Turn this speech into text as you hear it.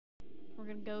We're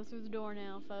gonna go through the door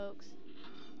now, folks.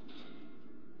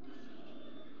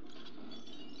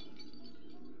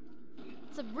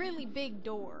 It's a really big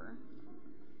door.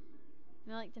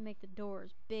 I like to make the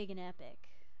doors big and epic.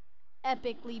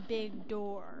 Epically big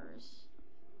doors.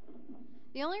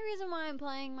 The only reason why I'm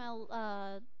playing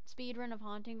my speedrun of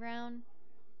Haunting Ground,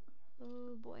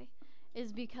 oh boy,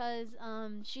 is because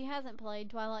she hasn't played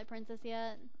Twilight Princess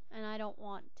yet, and I don't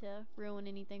want to ruin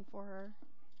anything for her.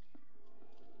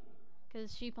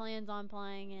 Because she plans on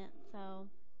playing it, so.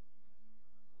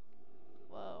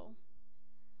 Whoa.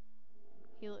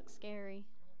 He looks scary.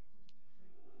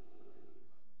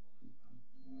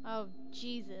 Oh,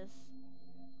 Jesus.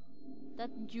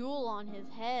 That jewel on his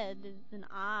head is an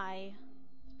eye.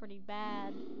 It's pretty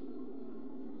bad.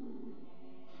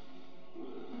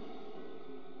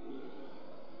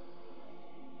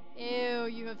 Ew,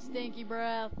 you have stinky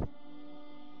breath.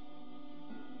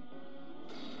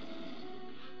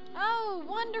 Oh,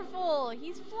 wonderful!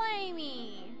 He's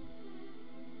flamey!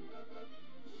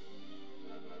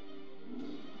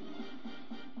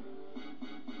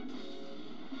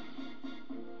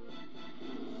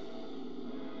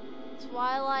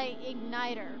 Twilight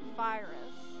Igniter, Virus.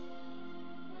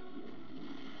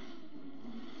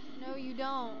 No, you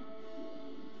don't.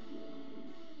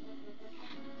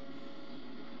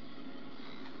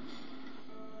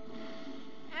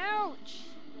 Ouch!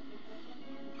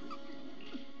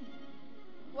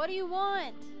 What do you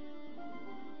want?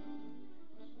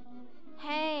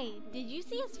 Hey, did you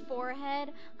see his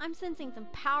forehead? I'm sensing some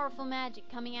powerful magic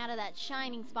coming out of that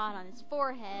shining spot on his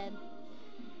forehead.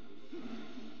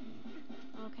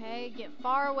 Okay, get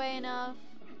far away enough.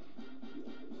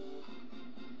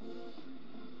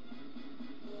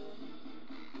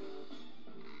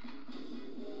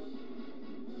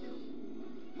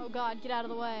 Oh God, get out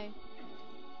of the way.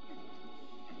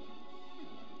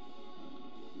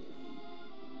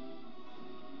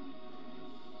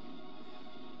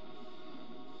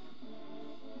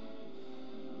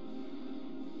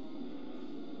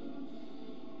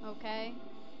 Okay.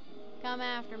 Come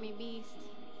after me, beast.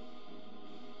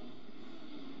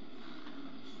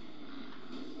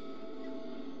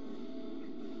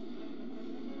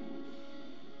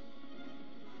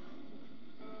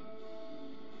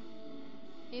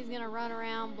 He's gonna run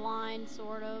around blind,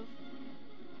 sort of.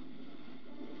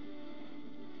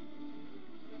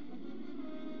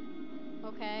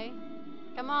 Okay.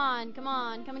 Come on, come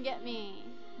on, come and get me.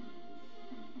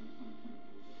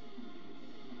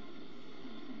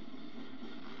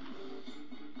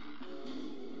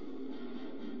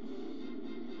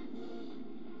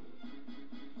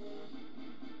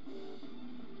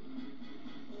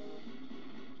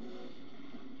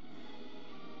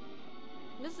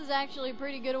 This is actually a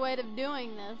pretty good way of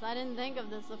doing this. I didn't think of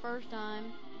this the first time.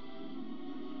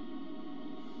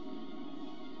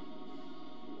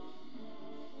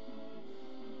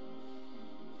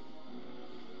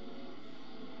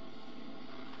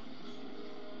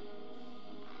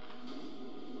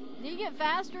 Do you get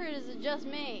faster, or is it just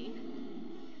me?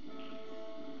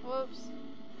 Whoops.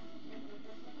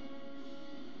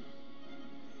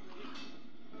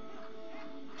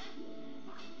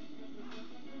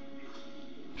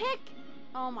 Pick!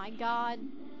 Oh my God.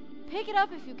 Pick it up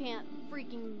if you can't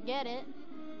freaking get it.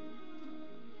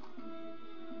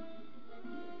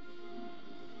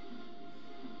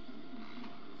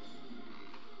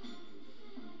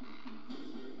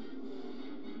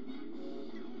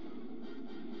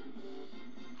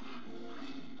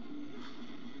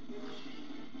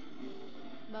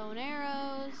 Bow and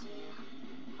arrows.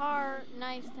 Heart,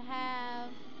 nice to have.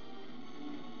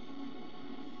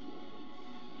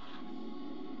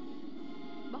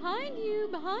 Behind you,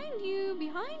 behind you,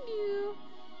 behind you.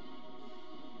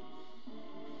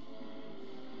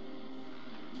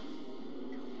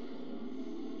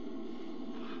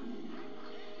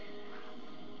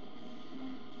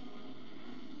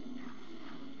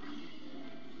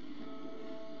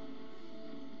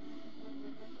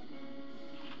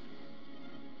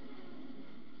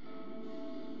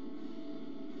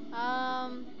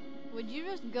 Would you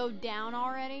just go down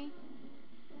already?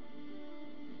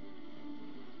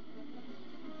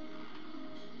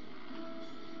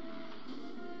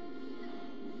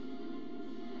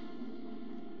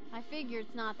 I figure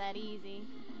it's not that easy.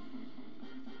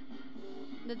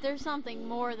 That there's something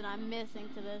more that I'm missing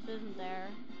to this, isn't there?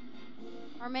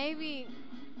 Or maybe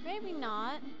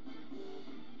not.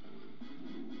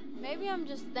 Maybe I'm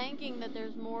just thinking that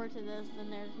there's more to this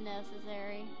than there's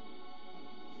necessary.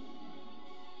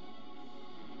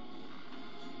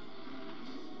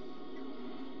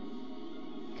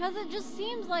 Because it just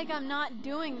seems like I'm not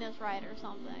doing this right or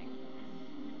something.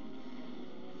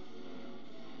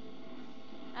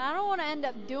 And I don't want to end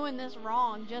up doing this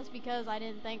wrong just because I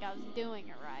didn't think I was doing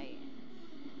it right.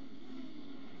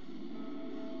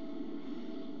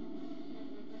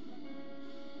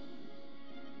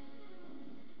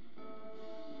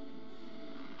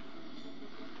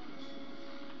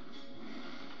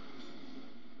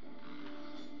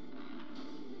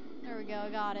 There we go, I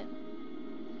got it.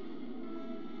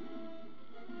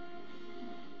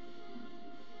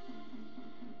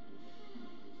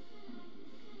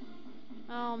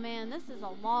 Oh man, this is a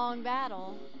long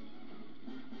battle.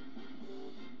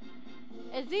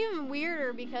 It's even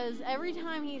weirder because every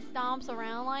time he stomps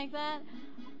around like that,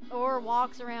 or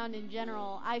walks around in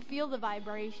general, I feel the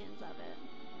vibrations of it.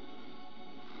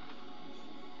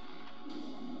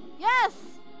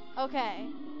 Yes! Okay.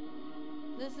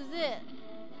 This is it.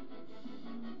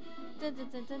 Dun, dun,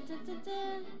 dun, dun, dun, dun,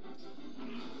 dun.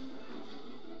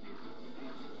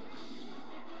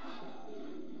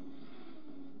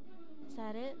 Is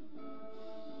that it?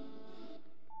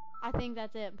 I think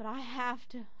that's it, but I have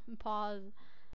to pause